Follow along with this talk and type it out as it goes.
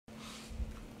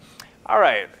All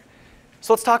right,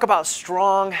 so let's talk about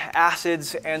strong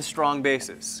acids and strong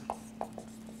bases.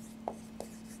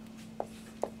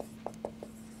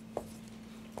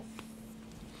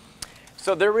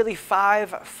 So there are really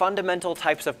 5 fundamental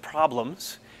types of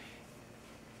problems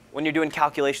when you're doing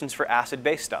calculations for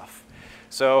acid-base stuff.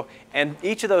 So, and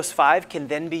each of those 5 can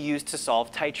then be used to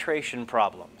solve titration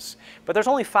problems. But there's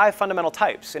only 5 fundamental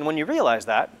types, and when you realize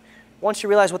that, once you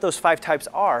realize what those 5 types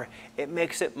are, it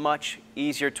makes it much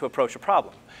easier to approach a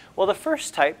problem. Well, the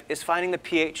first type is finding the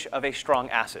pH of a strong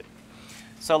acid.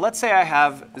 So let's say I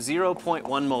have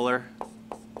 0.1 molar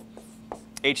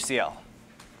HCl.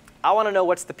 I want to know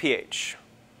what's the pH.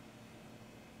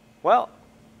 Well,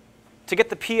 to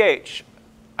get the pH,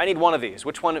 I need one of these.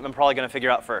 Which one am I probably going to figure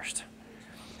out first?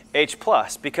 H+,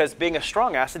 because being a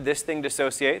strong acid, this thing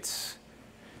dissociates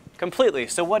completely.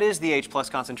 So what is the H+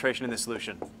 concentration in this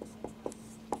solution?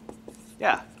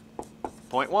 Yeah,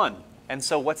 0.1. And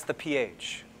so what's the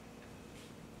pH?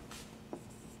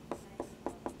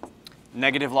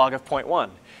 Negative log of 0.1.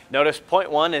 Notice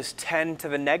 0.1 is 10 to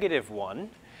the negative 1,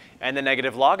 and the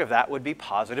negative log of that would be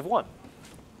positive 1.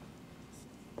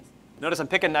 Notice I'm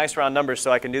picking nice round numbers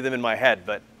so I can do them in my head,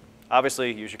 but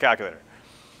obviously use your calculator.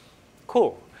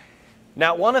 Cool.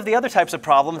 Now, one of the other types of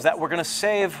problems that we're going to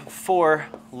save for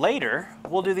later,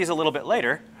 we'll do these a little bit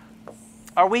later,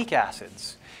 are weak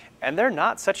acids. And they're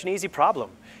not such an easy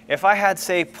problem. If I had,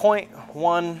 say,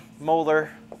 0.1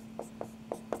 molar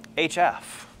HF,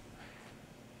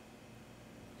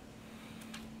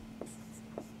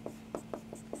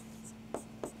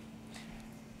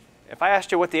 if I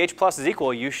asked you what the H+ is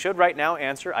equal, you should right now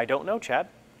answer, I don't know, Chad.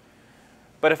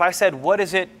 But if I said, what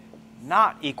is it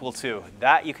not equal to?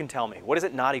 That you can tell me. What is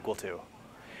it not equal to?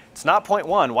 It's not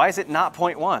 0.1. Why is it not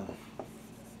 0.1?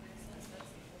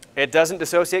 It doesn't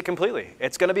dissociate completely.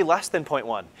 It's going to be less than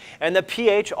 0.1. And the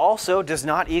pH also does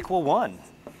not equal 1.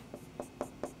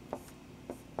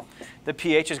 The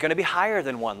pH is going to be higher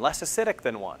than 1, less acidic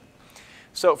than 1.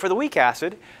 So for the weak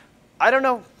acid, I don't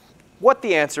know what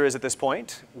the answer is at this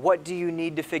point. What do you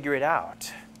need to figure it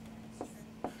out?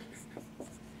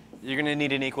 You're going to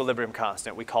need an equilibrium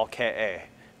constant we call Ka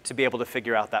to be able to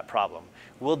figure out that problem.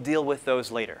 We'll deal with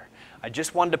those later. I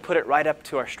just wanted to put it right up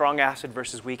to our strong acid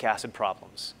versus weak acid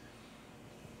problems.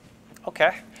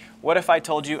 Okay, what if I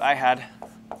told you I had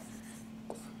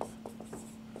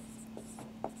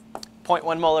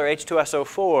 0.1 molar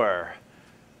H2SO4,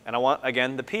 and I want,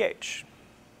 again, the pH?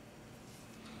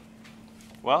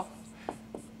 Well,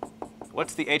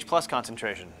 what's the H+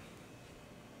 concentration?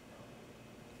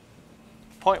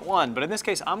 0.1, but in this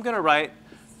case, I'm going to write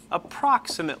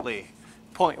approximately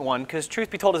 0.1, because truth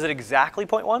be told, is it exactly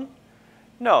 0.1?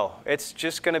 No, it's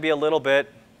just going to be a little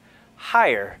bit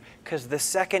higher, because the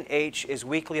second H is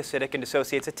weakly acidic and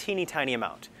dissociates a teeny tiny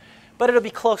amount. But it'll be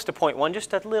close to 0.1,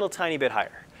 just a little tiny bit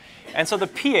higher. And so the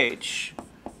pH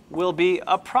will be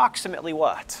approximately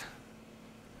what?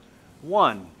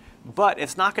 1. But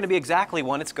it's not going to be exactly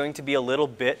 1. It's going to be a little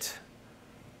bit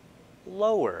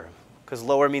lower, because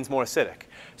lower means more acidic.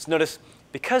 So notice,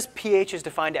 because pH is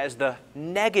defined as the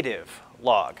negative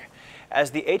log, as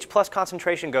the H+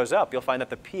 concentration goes up, you'll find that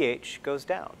the pH goes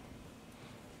down.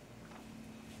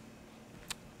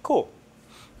 Cool.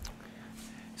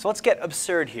 So let's get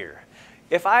absurd here.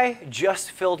 If I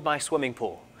just filled my swimming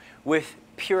pool with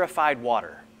purified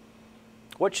water,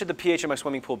 what should the pH of my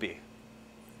swimming pool be?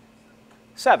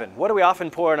 7. What do we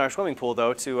often pour in our swimming pool,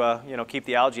 though, to keep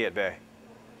the algae at bay?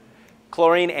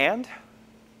 Chlorine and?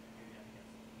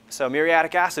 So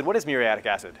muriatic acid. What is muriatic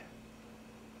acid?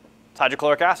 It's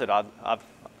hydrochloric acid,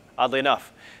 oddly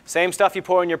enough. Same stuff you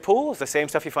pour in your pool is the same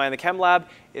stuff you find in the chem lab,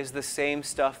 is the same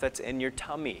stuff that's in your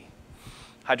tummy,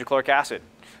 hydrochloric acid.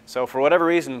 So for whatever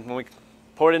reason, when we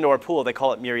pour it into our pool, they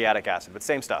call it muriatic acid, but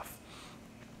same stuff.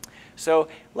 So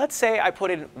let's say I put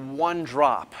in 1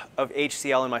 drop of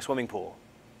HCl in my swimming pool.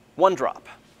 1 drop.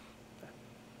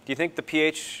 Do you think the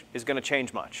pH is going to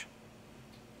change much?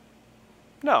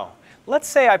 No. Let's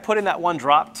say I put in that 1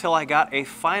 drop till I got a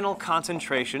final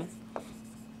concentration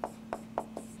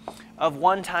of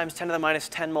 1 times 10 to the minus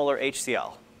 10 molar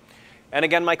HCl. And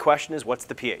again, my question is, what's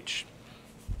the pH?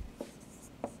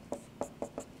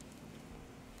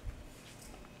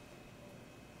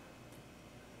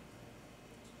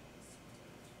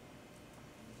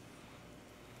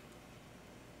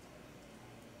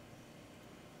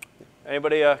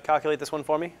 Anybody calculate this one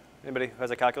for me? Anybody who has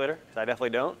a calculator? 'Cause I definitely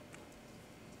don't.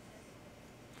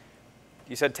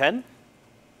 You said 10?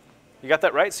 You got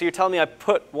that right? So you're telling me I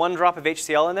put 1 drop of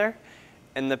HCl in there,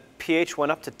 and the pH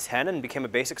went up to 10 and became a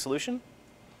basic solution?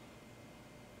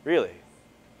 Really?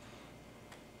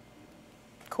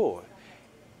 Cool.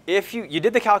 if you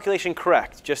did the calculation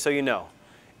correct, just so you know,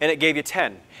 and it gave you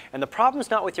 10. And the problem's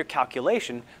not with your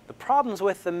calculation, the problem's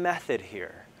with the method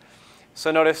here.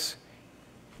 So notice,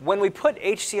 when we put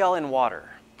HCl in water,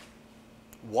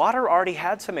 water already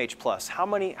had some H+.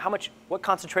 What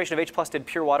concentration of H+ did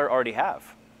pure water already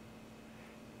have?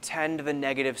 10 to the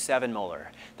negative 7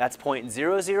 molar. That's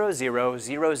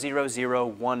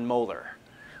 0.00000001 molar.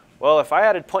 Well, if I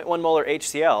added 0.1 molar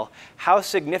HCl, how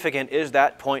significant is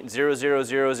that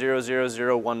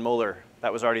 0.00000001 molar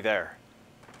that was already there?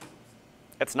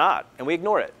 It's not, and we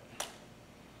ignore it.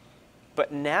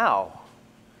 But now,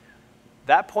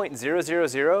 that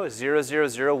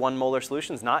 0.00000001 molar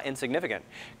solution is not insignificant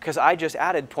because I just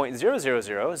added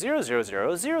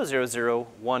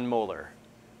 0.0000000001 molar.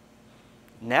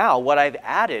 Now, what I've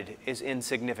added is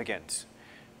insignificant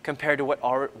compared to what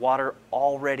water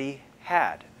already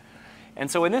had. And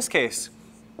so in this case,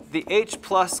 the H+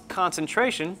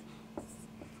 concentration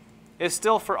is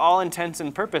still, for all intents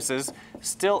and purposes,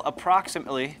 still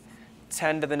approximately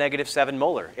 10 to the negative 7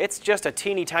 molar. It's just a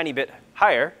teeny tiny bit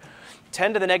higher.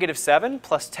 10 to the negative 7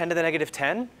 plus 10 to the negative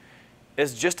 10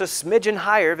 is just a smidgen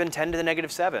higher than 10 to the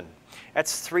negative 7.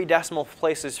 That's 3 decimal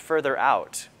places further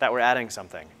out that we're adding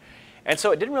something. And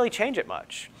so it didn't really change it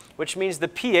much, which means the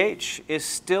pH is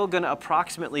still going to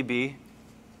approximately be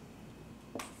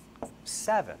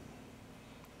 7.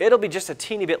 It'll be just a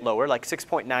teeny bit lower, like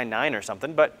 6.99 or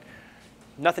something, but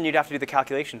nothing you'd have to do the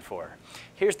calculation for.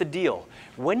 Here's the deal.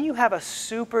 When you have a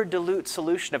super dilute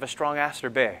solution of a strong acid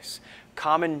or base,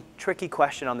 common tricky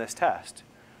question on this test,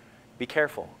 be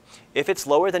careful. If it's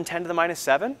lower than 10 to the minus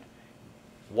 7,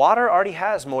 water already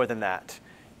has more than that.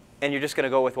 And you're just going to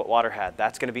go with what water had.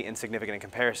 That's going to be insignificant in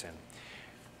comparison.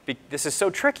 This is so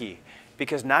tricky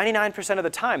because 99% of the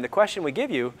time, the question we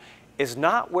give you is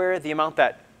not where the amount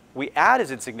that we add is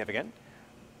insignificant,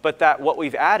 but that what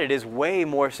we've added is way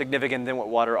more significant than what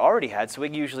water already had, so we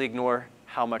usually ignore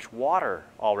how much water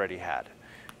already had.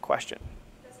 Question?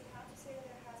 Does it have to say that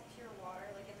it has pure water?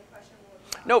 Like in the question,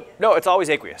 No, it's always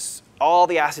aqueous. All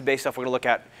the acid-base stuff we're going to look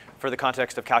at for the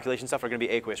context of calculation stuff are going to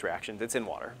be aqueous reactions. It's in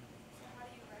water.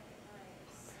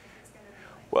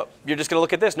 Well, you're just going to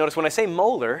look at this. Notice when I say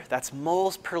molar, that's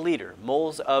moles per liter.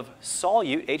 Moles of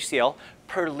solute, HCl,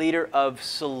 per liter of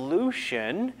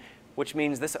solution, which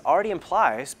means this already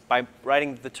implies, by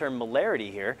writing the term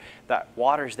molarity here, that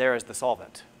water's there as the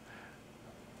solvent.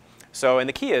 So, and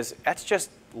the key is, that's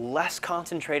just less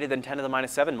concentrated than 10 to the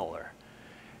minus 7 molar.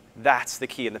 That's the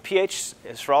key. And the pH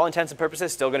is, for all intents and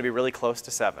purposes, still going to be really close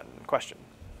to 7. Question?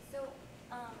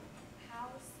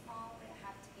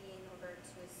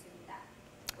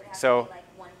 So,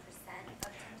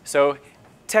 so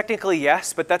technically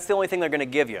yes, but that's the only thing they're going to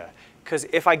give you. Because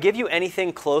if I give you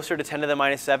anything closer to 10 to the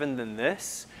minus 7 than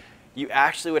this, you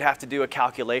actually would have to do a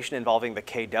calculation involving the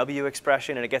KW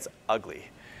expression, and it gets ugly.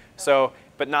 So,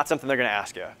 but not something they're going to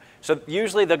ask you. So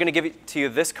usually they're going to give it to you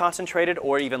this concentrated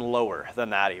or even lower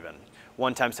than that even.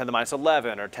 1 times 10 to the minus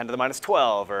 11 or 10 to the minus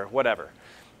 12 or whatever.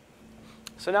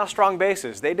 So now strong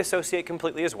bases, they dissociate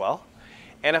completely as well.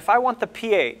 And if I want the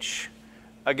pH,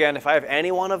 again, if I have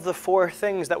any one of the 4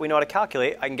 things that we know how to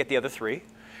calculate, I can get the other 3.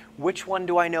 Which one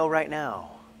do I know right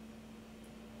now?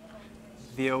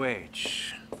 The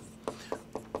OH.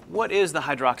 What is the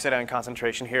hydroxide ion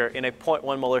concentration here in a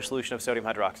 0.1 molar solution of sodium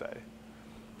hydroxide?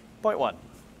 0.1.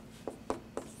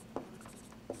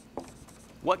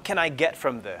 What can I get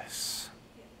from this?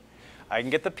 I can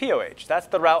get the pOH. That's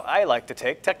the route I like to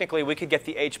take. Technically, we could get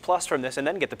the H+ from this and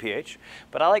then get the pH,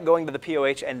 but I like going to the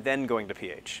pOH and then going to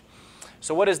pH.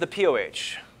 So what is the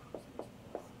pOH?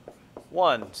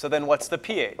 1. So then what's the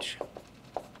pH?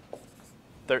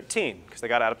 13, because they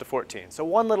got to add up to 14. So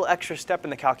one little extra step in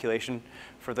the calculation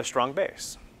for the strong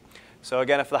base. So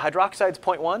again, if the hydroxide's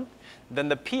 0.1, then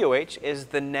the pOH is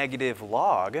the negative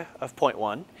log of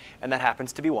 0.1, and that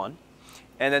happens to be 1.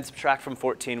 And then subtract from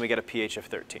 14, we get a pH of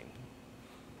 13.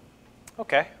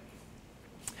 Okay.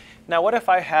 Now what if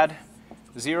I had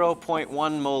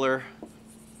 0.1 molar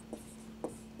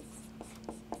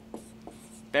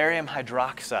barium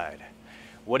hydroxide?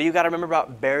 What do you got to remember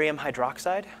about barium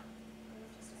hydroxide?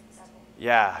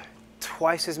 Yeah,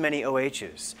 twice as many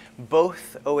OHs.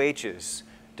 Both OHs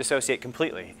dissociate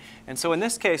completely. And so in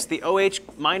this case, the OH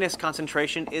minus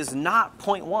concentration is not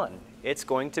 0.1. It's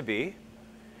going to be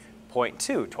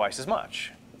 0.2, twice as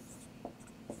much.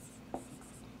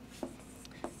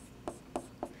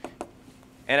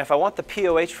 And if I want the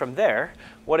pOH from there,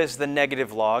 what is the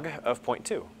negative log of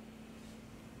 0.2?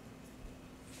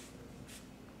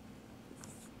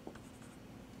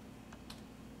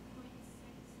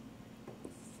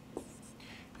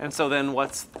 And so then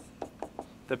what's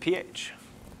the pH?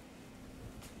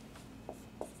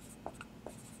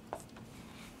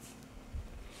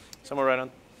 Somewhere right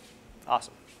on.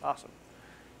 Awesome, awesome.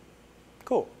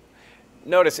 Cool.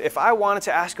 Notice, if I wanted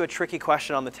to ask you a tricky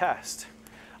question on the test,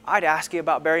 I'd ask you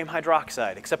about barium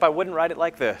hydroxide, except I wouldn't write it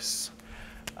like this.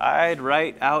 I'd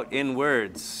write out in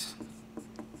words.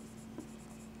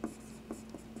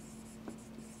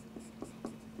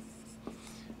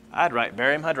 I'd write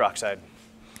barium hydroxide,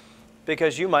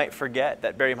 because you might forget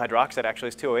that barium hydroxide actually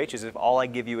is 2 OHs if all I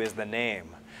give you is the name.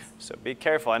 So be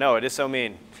careful. I know, it is so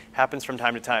mean. Happens from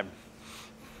time to time.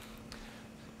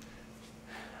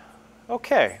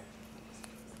 Okay.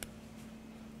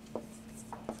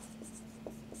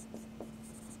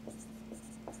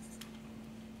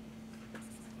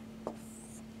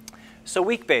 So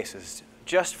weak bases,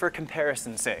 just for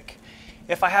comparison's sake.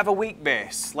 If I have a weak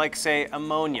base, like say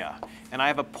ammonia, and I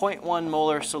have a 0.1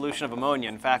 molar solution of ammonia,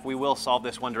 in fact, we will solve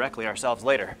this one directly ourselves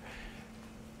later.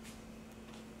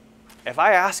 If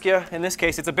I ask you, in this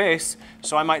case it's a base,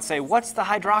 so I might say, what's the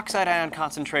hydroxide ion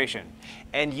concentration?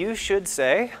 And you should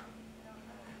say,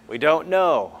 we don't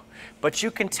know. But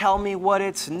you can tell me what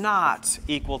it's not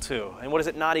equal to. And what is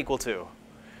it not equal to?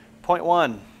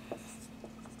 0.1.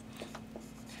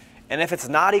 And if it's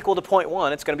not equal to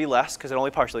 0.1, it's going to be less because it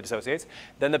only partially dissociates.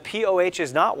 Then the pOH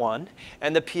is not 1,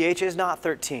 and the pH is not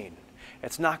 13.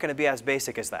 It's not going to be as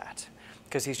basic as that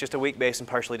because he's just a weak base and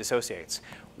partially dissociates.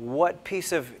 What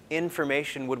piece of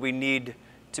information would we need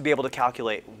to be able to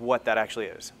calculate what that actually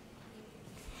is?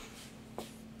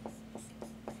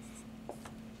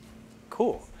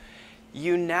 Cool.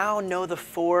 You now know the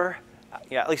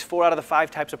at least 4 out of the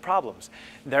 5 types of problems.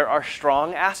 There are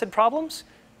strong acid problems,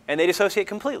 and they dissociate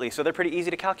completely, so they're pretty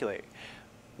easy to calculate.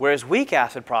 Whereas weak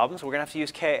acid problems, we're going to have to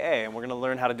use Ka, and we're going to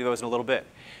learn how to do those in a little bit.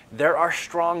 There are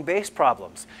strong base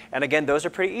problems, and again, those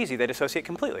are pretty easy. They dissociate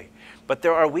completely. But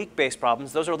there are weak base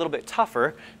problems. Those are a little bit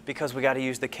tougher because we got to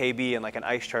use the Kb and like an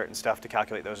ice chart and stuff to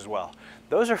calculate those as well.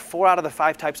 Those are 4 out of the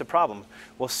 5 types of problem.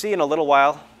 We'll see in a little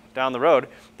while down the road.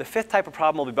 The 5th type of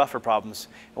problem will be buffer problems,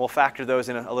 and we'll factor those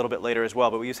in a little bit later as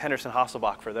well, but we use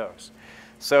Henderson-Hasselbalch for those.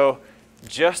 So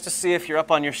just to see if you're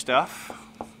up on your stuff,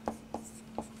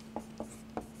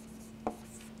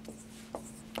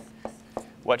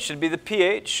 what should be the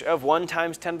pH of 1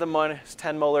 times 10 to the minus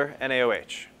 10 molar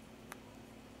NaOH?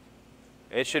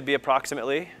 It should be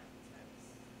approximately,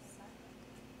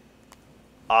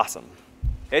 awesome.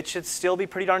 It should still be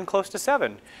pretty darn close to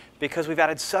 7 because we've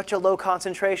added such a low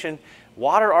concentration.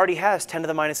 Water already has 10 to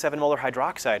the minus 7 molar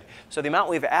hydroxide, so the amount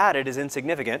we've added is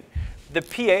insignificant. The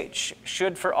pH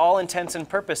should, for all intents and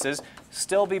purposes,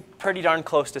 still be pretty darn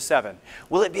close to 7.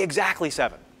 Will it be exactly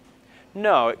 7?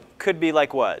 No, it could be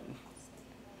like what?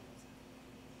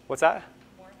 What's that?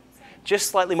 Just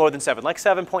slightly more than 7, like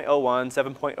 7.01,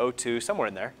 7.02, somewhere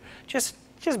in there. Just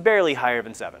barely higher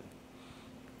than 7.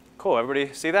 Cool,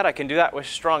 everybody see that? I can do that with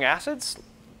strong acids,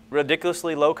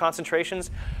 ridiculously low concentrations,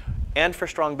 and for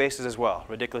strong bases as well,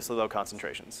 ridiculously low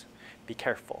concentrations. Be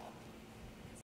careful.